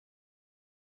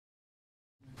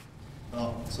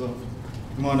Good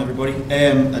morning, everybody.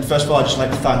 First of all, I'd just like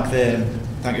to thank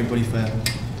everybody for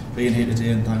being here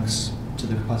today, and thanks to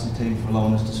the capacity team for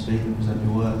allowing us to speak and present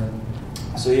your work.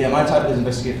 So yeah, my title is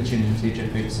Investigate the Changes of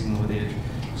TGF-β signal with age,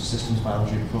 systems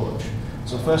biology approach.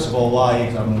 So first of all, why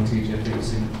examine the TGF-β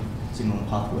signal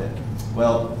pathway?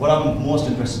 Well, what I'm most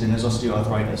interested in is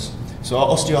osteoarthritis. So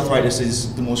osteoarthritis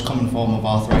is the most common form of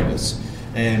arthritis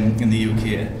in the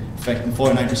UK, affecting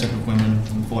 49% of women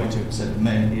and 42% of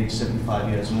men aged 75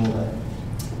 years and older.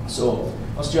 So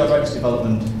osteoarthritis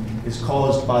development is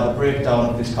caused by the breakdown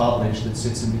of this cartilage that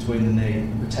sits in between the knee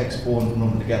and protects bone from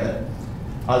rubbing together.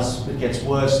 As it gets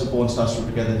worse, the bone starts to rub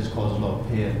together. This causes a lot of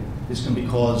pain. This can be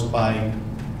caused by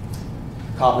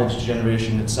cartilage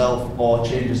degeneration itself or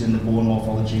changes in the bone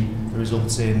morphology that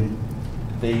results in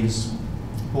these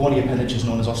bony appendages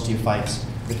known as osteophytes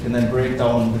that can then break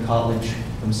down the cartilage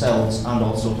themselves and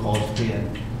also cause pain.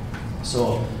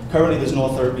 So currently there's no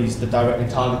therapies that directly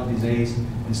target the disease.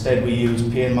 Instead we use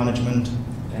pain management,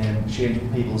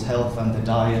 changing people's health and their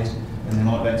diet and the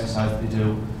amount of exercise they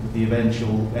do, with the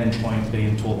eventual endpoint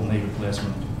being total knee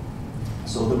replacement.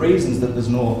 So the reasons that there's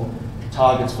no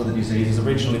targets for the disease is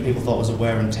originally people thought it was a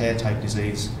wear and tear type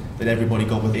disease that everybody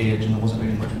got with age and there wasn't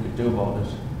really much we could do about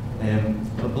it.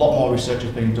 A lot more research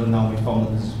is being done now. We found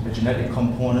that there's a genetic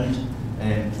component.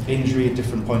 Injury at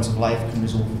different points of life can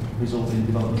result in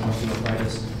development of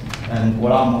osteoarthritis. And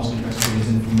what I'm most interested in is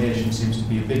inflammation seems to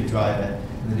be a big driver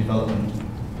in the development.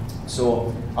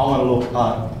 So I want to look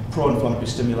at pro-inflammatory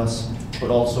stimulus,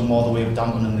 but also more the way of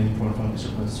dampening the pro-inflammatory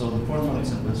stimulus. So the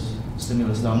pro-inflammatory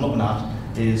stimulus that I'm looking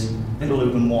at is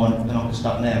interleukin-1 and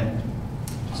oncostatin M.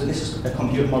 So this is a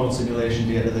computer model simulation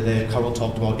data that Carol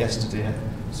talked about yesterday.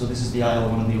 So this is the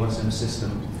IL-1 in the USM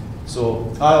system. So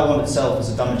IL-1 itself is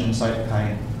a damaging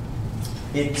cytokine.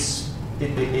 It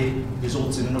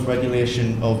results in an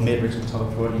upregulation of matrix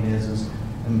metalloproteinases,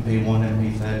 MP1,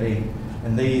 MP13,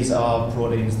 and these are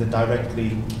proteins that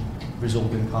directly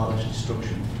result in cartilage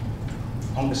destruction.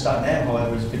 Oncostatin M,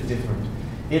 however, is a bit different.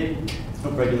 It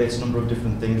upregulates a number of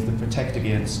different things that protect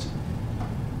against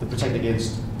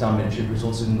damage. It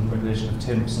results in upregulation of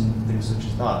TIMPs and things such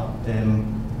as that.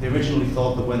 They originally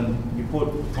thought that when you put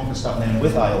oncostatin M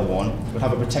with IL-1, it would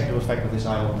have a protective effect of this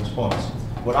IL-1 response.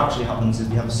 What actually happens is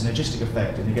you have a synergistic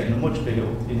effect and you're getting a much bigger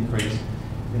increase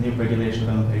in the upregulation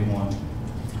of MP1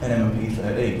 and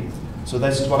MP13. So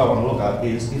this is what I want to look at,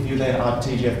 is if you then add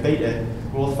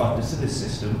TGF-β growth factors to this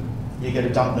system, you get a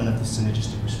dampening of this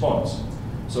synergistic response.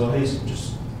 So here's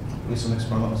some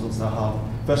experimental results that I have.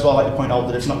 First of all, I'd like to point out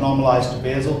that it's not normalised to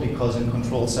basal because in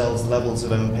control cells the levels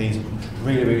of MMPs are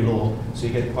really, really low, so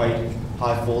you get quite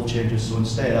high fold changes. So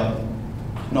instead I've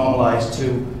normalised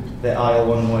to the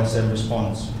IL-1 OSM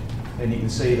response. And you can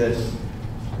see that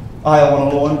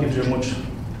IL-1 alone gives you a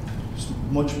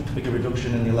much bigger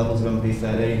reduction in the levels of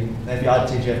MP13. And if you add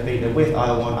TGF-β with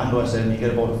IL-1 and OSM, you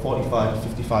get about a 45 to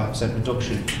 55%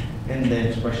 reduction in the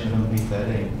expression of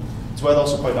MP13. It's worth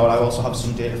also pointing out I also have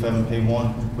some data for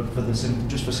MP1, but for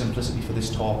just for simplicity for this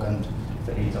talk and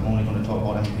for ease, I'm only going to talk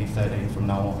about MP13 from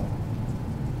now on.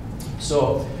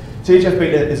 So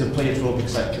TGF-β is a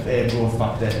pleiotropic growth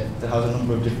factor that has a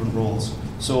number of different roles.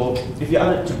 So if you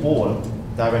add it to bone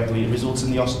directly, it results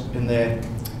in the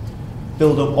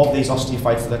build-up of these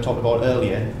osteophytes that I talked about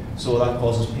earlier, so that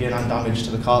causes pain and damage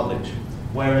to the cartilage.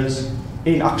 Whereas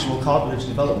in actual cartilage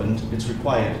development, it's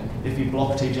required. If you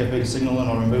block TGF-β signaling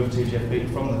or remove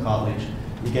TGF-β from the cartilage,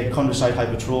 you get chondrocyte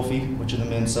hypertrophy, which are the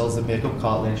main cells that make up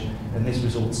cartilage, and this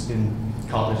results in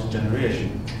cartilage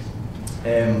degeneration.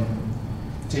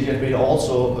 TGF-β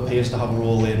also appears to have a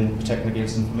role in protecting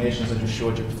against inflammation, as I just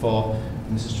showed you before,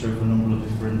 and this is true for a number of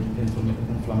different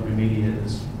inflammatory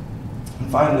mediators.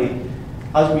 And finally,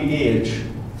 as we age,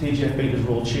 TGF-β's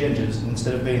role changes, and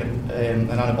instead of being an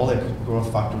anabolic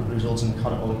growth factor, it results in a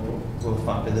catabolic growth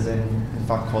factor that then in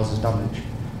fact causes damage.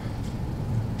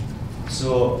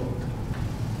 So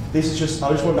I just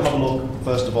wanted to have a look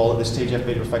first of all at this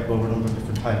TGF-β effect over a number of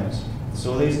different times.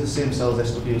 So these are the same cells,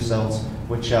 SW cells,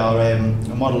 which are a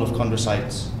model of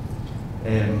chondrocytes.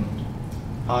 And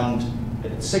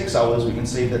at 6 hours we can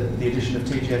see that the addition of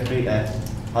TGF-β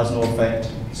has no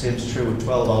effect. Same is true at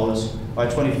 12 hours. By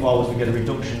 24 hours we get a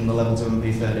reduction in the levels of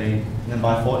MP13, and then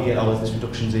by 48 hours this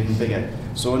reduction is even bigger.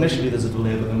 So initially there's a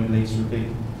delay, but then it leads to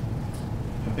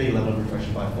a big level of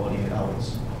regression by 48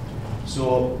 hours.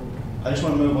 So I just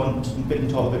want to move on and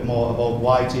talk a bit more about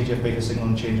why TGF-β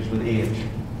signaling changes with age.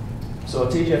 So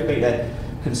TGF-β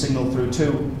can signal through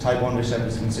two type 1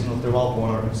 receptors. It can signal through alpha-1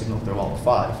 or it can signal through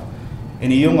alpha-5.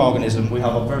 In a young organism, we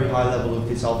have a very high level of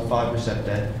this alpha-5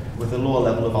 receptor with a lower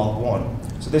level of alpha-1.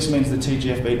 So this means that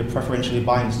TGF-β preferentially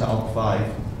binds to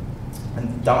alpha-5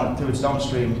 and down through its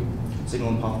downstream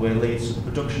signaling pathway leads to the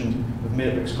production of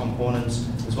matrix components,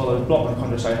 as well as block and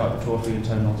chondrocyte hypertrophy and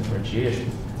terminal differentiation.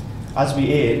 As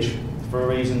we age, for a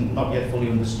reason not yet fully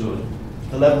understood,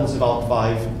 the levels of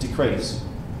ALK5 decrease,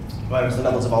 whereas the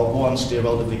levels of ALK1 stay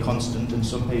relatively constant, and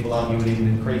some people argue it even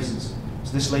increases.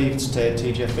 So this leads to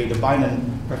TGF-β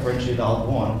binding preferentially to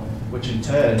ALK1, which in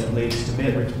turn leads to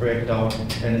matrix breakdown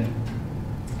and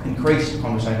increased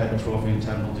chondrocyte hypertrophy and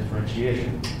terminal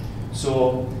differentiation.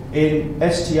 So in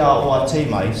STR-ORT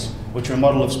mice, which are a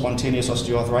model of spontaneous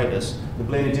osteoarthritis, the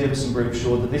Blaney-Davison group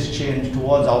showed that this change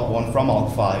towards ALK1 from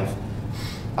ALK5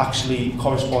 actually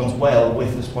corresponds well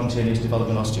with the spontaneous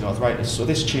development of osteoarthritis. So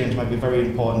this change might be very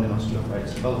important in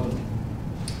osteoarthritis development.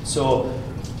 So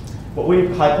what we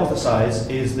hypothesize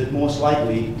is that most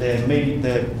likely the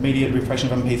mediated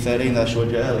repression of MP13 that I showed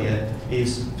you earlier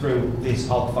is through this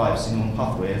ALK5 signaling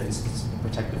pathway, this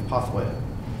protective pathway.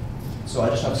 So I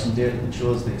just have some data that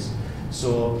shows this.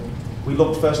 So we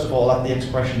looked first of all at the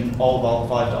expression of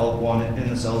ALK5 to ALK1 in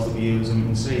the cells that we use, and we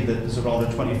can see that there's around a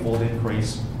 20-fold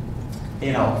increase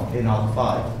in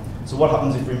ALK5. So what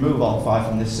happens if we remove ALK5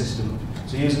 from this system?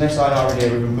 So using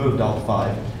siRNA, we removed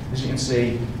ALK5. As you can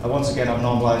see, once again I've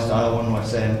normalized IL-1 and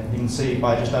OSM. You can see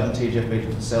by just adding TGF-β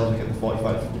to the cells, we get the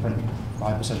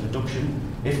 45%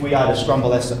 reduction. If we add a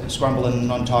scramble and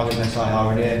non-targeting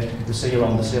siRNA, we see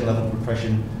around the same level of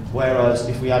repression. Whereas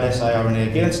if we add siRNA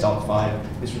against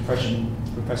ALK5, this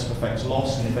repressive effect is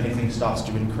lost, and if anything starts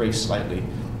to increase slightly.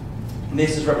 And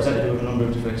this is representative of a number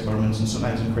of different experiments, and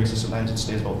sometimes it increases, sometimes it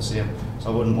stays about the same.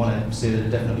 So I wouldn't want to say that it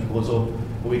definitely goes up,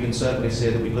 but we can certainly say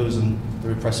that we're losing the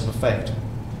repressive effect.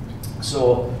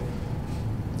 So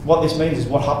what this means is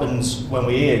what happens when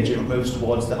we age and it moves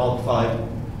towards the ALK5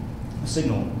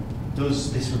 signal.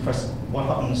 Does this what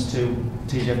happens to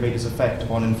TGF-β's effect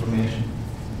on inflammation?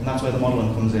 And that's where the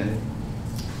modelling comes in.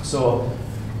 So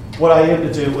what I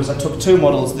aimed to do was I took two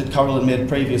models that Carol had made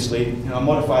previously, I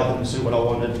modified them to suit what I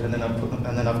wanted, and then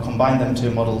I've combined them two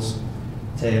models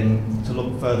to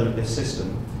look further at this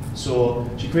system. So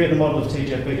she created a model of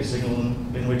TGF-β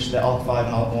signaling in which the ALK5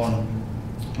 and ALK1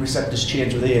 receptors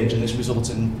change with age, and this results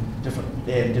in different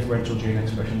differential gene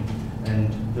expression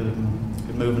and the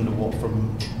movement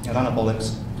from an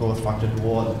anabolic growth factor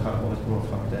towards a catabolic growth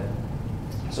factor.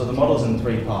 So the model's in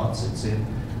three parts. It's in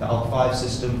the ALK5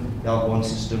 system, the ALK1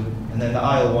 system, and then the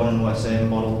IL-1 and OSM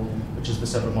model, which is the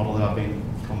separate model that I've been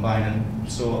combining.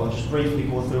 So I'll just briefly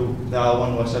go through the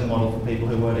IL-1 and OSM model for people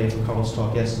who weren't here for Carol's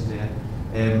talk yesterday.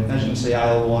 As you can see,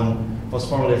 IL-1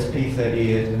 phosphorylates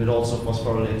P38, and it also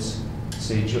phosphorylates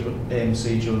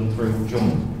C-Jun through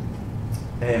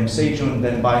Jun. C-Jun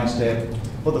then binds to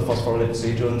other phosphorylated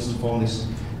C-Juns to form this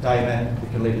dimer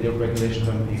that can lead to the upregulation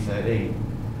of MP13.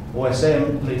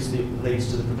 OSM leads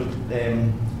to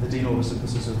the de novo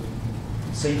synthesis of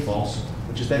C-phos,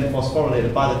 which is then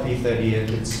phosphorylated by the P38.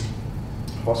 It's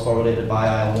phosphorylated by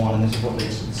IL-1, and this is what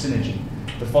leads to the synergy.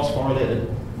 The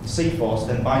phosphorylated C-phos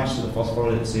then binds to the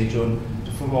phosphorylated C-Jun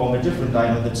to form a different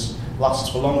dimer that lasts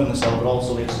for longer in the cell, but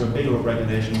also leads to a bigger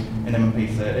upregulation in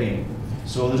MP13.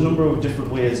 So there's a number of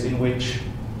different ways in which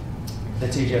the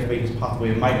TGF-β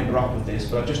pathway might interact with this,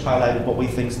 but I've just highlighted what we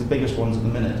think is the biggest ones at the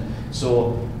minute.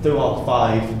 So through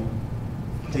ALK5,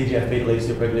 TGF-β leads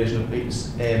to upregulation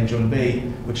of Jun-B,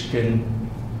 which can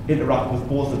interact with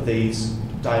both of these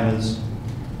dimers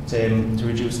to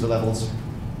reduce the levels.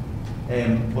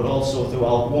 But also through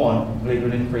ALK1, lead to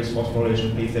an increased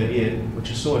phosphorylation of P38,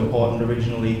 which is so important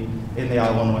originally in the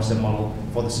IL-1 OSM model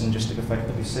for the synergistic effect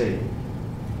that we see.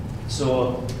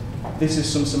 So this is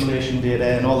some simulation data,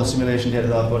 and all the simulation data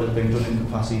that I've got has been done in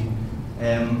capacity.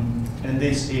 And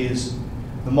this is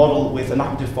the model with an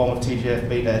active form of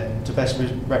TGF-β to best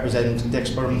represent the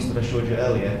experiments that I showed you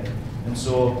earlier. And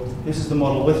so this is the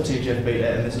model with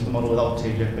TGF-β, and this is the model without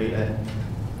TGF-β.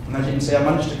 And as you can see, I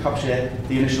managed to capture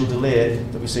the initial delay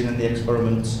that we've seen in the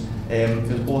experiments,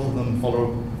 because both of them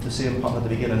follow the same pattern at the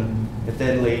beginning. It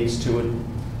then leads to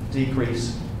a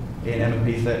decrease in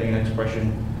MP13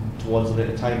 expression towards the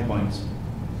later time points.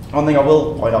 One thing I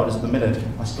will point out is at the minute,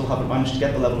 I still haven't managed to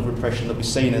get the level of repression that we've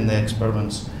seen in the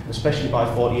experiments, especially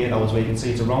by 48 hours, where you can see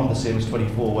it's around the same as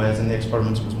 24, whereas in the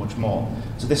experiments it was much more.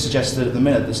 So this suggests that at the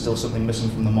minute there's still something missing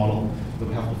from the model that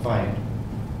we have to find.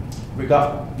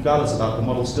 Regardless of that, the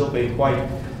model's still being quite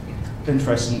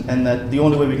interesting, and that the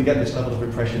only way we can get this level of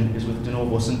repression is with de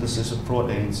novo synthesis of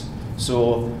proteins.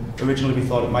 So originally we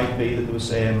thought it might be that there was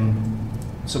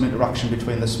some interaction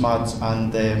between the SMADs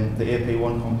and the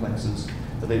AP1 complexes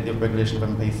that lead to the upregulation of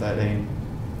MP13.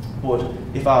 But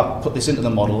if I put this into the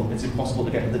model, it's impossible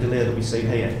to get the delay that we've seen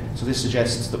here. So this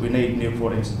suggests that we need new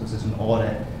protein synthesis in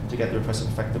order to get the repressive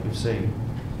effect that we've seen.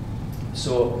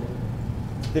 So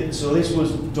this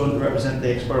was done to represent the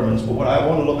experiments, but what I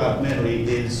want to look at mainly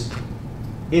is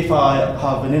if I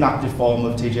have an inactive form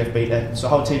of TGF-β. So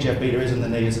how TGF-β is in the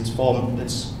knee is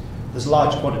there's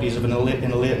large quantities of in a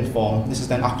latent form. This is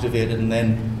then activated and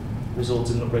then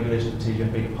results in upregulation of the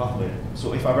TGF-β pathway.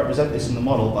 So if I represent this in the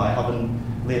model by having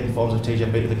latent forms of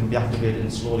TGF-β that can be activated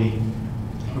and slowly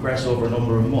progress over a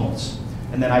number of months,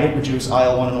 and then I introduce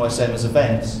IL-1 and OSM as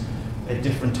events at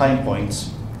different time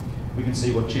points, we can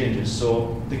see what changes.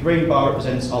 So the green bar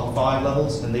represents ALK5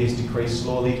 levels, and these decrease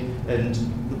slowly, and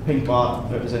the pink bar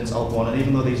represents ALK1, and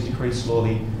even though these decrease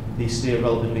slowly, these stay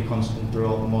relatively constant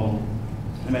throughout the model,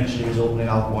 eventually resulting in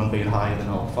ALK1 being higher than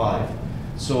ALK5.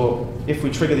 So if we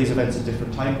trigger these events at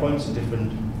different time points and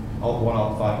different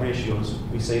ALK1, ALK5 ratios,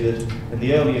 we see that in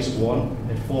the earliest one,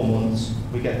 at 4 months,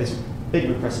 we get this big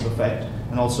repressive effect,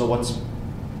 and also what's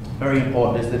very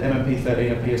important is that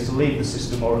MMP13 appears to leave the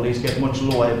system, or at least get much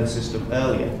lower in the system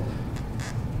earlier.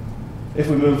 If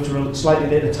we move to a slightly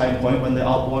later time point when the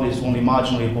ALK1 is only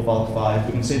marginally above ALK5,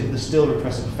 we can see that there's still a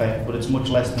repressive effect, but it's much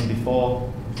less than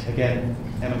before. Again,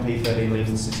 MMP13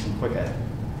 leaves the system quicker.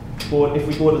 But if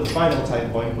we go to the final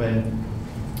time point when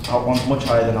ALK1 is much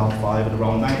higher than ALK5 at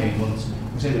around 19 months,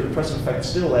 we see the repressive effect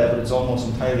is still there, but it's almost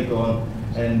entirely gone,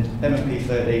 and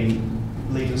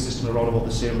MMP13 leaves the system around about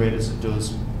the same rate as it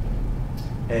does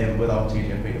without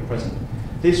TGF-β present.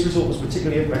 This result was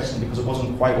particularly interesting because it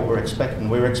wasn't quite what we were expecting.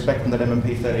 We were expecting that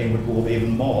MMP13 would go up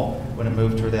even more when it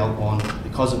moved to the ALK1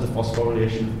 because of the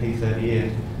phosphorylation of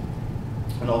P38,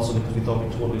 and also because we thought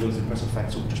we'd totally lose the repressive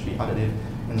effect, so it would just be additive.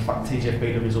 And in fact,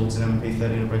 TGF-β results in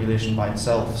MMP13 upregulation by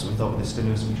itself, so we thought with this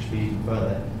stimulus we should be even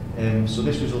further. So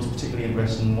this result's particularly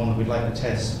interesting, one that we'd like to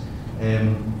test.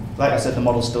 Like I said, the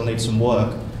model still needs some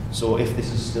work, so if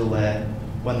this is still there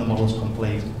when the model's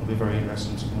complete, it'll be very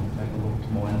interesting, so we'll take a look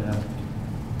more in there.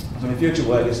 So my future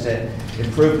work is to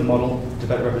improve the model to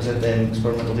better represent the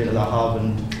experimental data that I have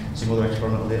and some other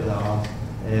experimental data that I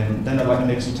have. Then I'd like to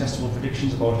make some testable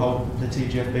predictions about how the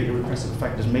TGF-β repressive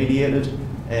effect is mediated.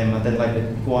 I'd then like to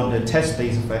go on to test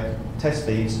these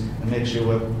and make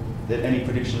sure that any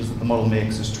predictions that the model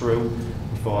makes is true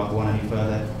before I go on any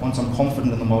further. Once I'm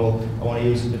confident in the model, I want to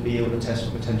use it to be able to test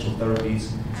for potential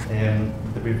therapies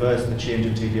that reverse the change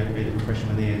in TGF-β repression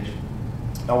with age.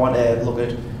 I want to look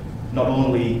at not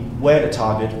only where to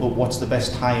target, but what's the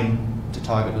best time to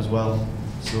target as well.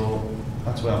 So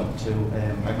that's where I'm up to.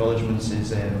 Acknowledgements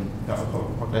is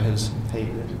Proctor has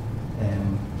hated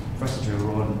Professor Drew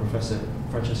Rowan and Professor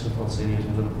Francesco Falsini as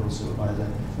my Liverpool supervisor,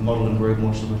 the modelling group,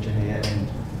 most of which are here, and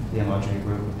the MRG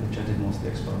group, with which I did most of the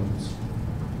experiments.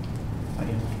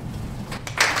 Thank you.